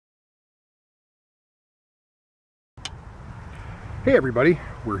Hey everybody,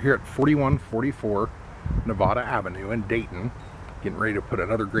 we're here at 4144 Nevada Avenue in Dayton, getting ready to put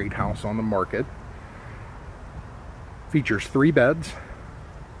another great house on the market. Features 3 beds,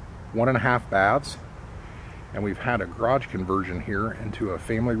 1.5 baths, and we've had a garage conversion here into a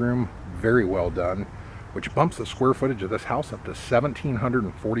family room, very well done, which bumps the square footage of this house up to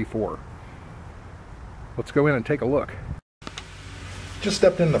 1,744. Let's go in and take a look. Just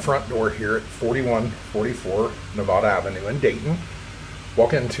stepped in the front door here at 4144 Nevada Avenue in Dayton.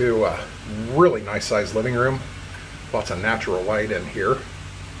 Walk into a really nice sized living room. Lots of natural light in here.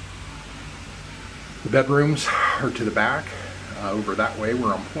 The bedrooms are to the back, over that way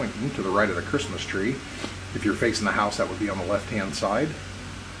where I'm pointing, to the right of the Christmas tree. If you're facing the house, that would be on the left-hand side.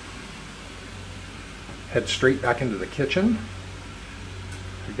 Head straight back into the kitchen.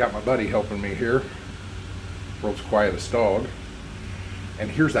 I've got my buddy helping me here. World's quietest dog. And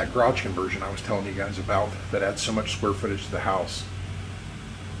here's that garage conversion I was telling you guys about that adds so much square footage to the house.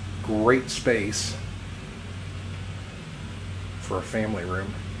 Great space for a family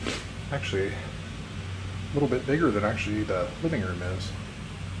room. Actually, a little bit bigger than actually the living room is.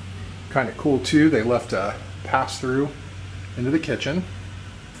 Kind of cool too, they left a pass-through into the kitchen.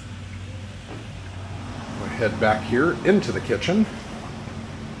 We'll head back here into the kitchen.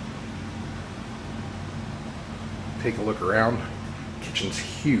 Take a look around. Kitchen's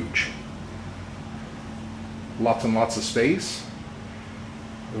huge. Lots and lots of space.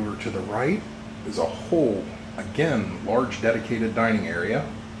 Over to the right is a whole, again, large dedicated dining area.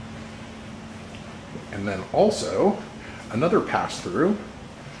 And then also another pass-through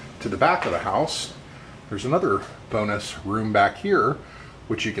to the back of the house. There's another bonus room back here,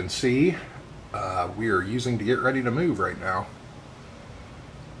 which you can see we are using to get ready to move right now.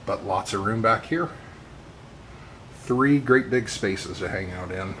 But lots of room back here. 3 great big spaces to hang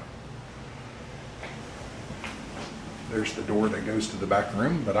out in. There's the door that goes to the back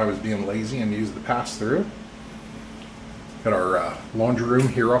room, but I was being lazy and used the pass-through. Got our laundry room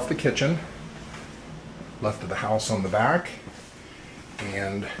here off the kitchen. Left of the house on the back.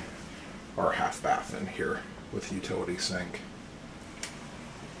 And our half bath in here with utility sink.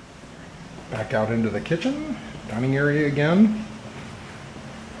 Back out into the kitchen. Dining area again.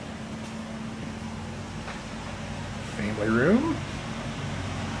 Family room.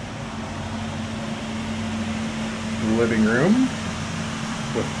 Living room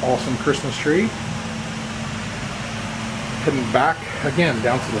with awesome Christmas tree. Heading back again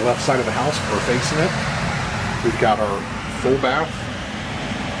down to the left side of the house, we're facing it. We've got our full bath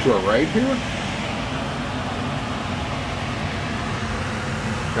to our right here.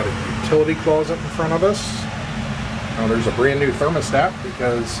 Got a utility closet in front of us. Now there's a brand new thermostat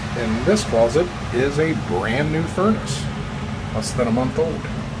because in this closet is a brand new furnace, less than a month old.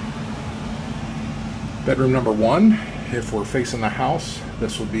 Bedroom number 1, if we're facing the house,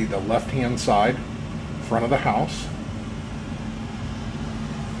 this would be the left-hand side, front of the house.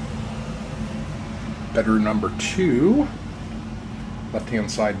 Bedroom number 2, left-hand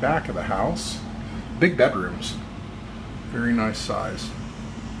side, back of the house. Big bedrooms, very nice size.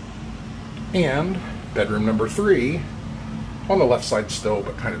 And bedroom number 3, on the left side still,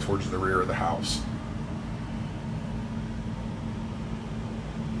 but kind of towards the rear of the house.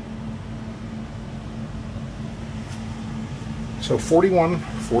 So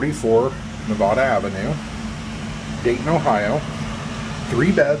 4144 Nevada Avenue, Dayton, Ohio,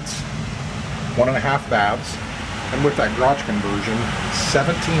 3 beds, 1.5 baths, and with that garage conversion,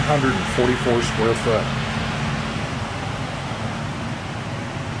 1,744 square foot.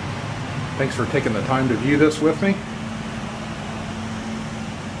 Thanks for taking the time to view this with me.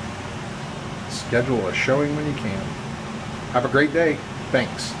 Schedule a showing when you can. Have a great day.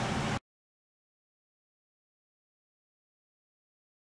 Thanks.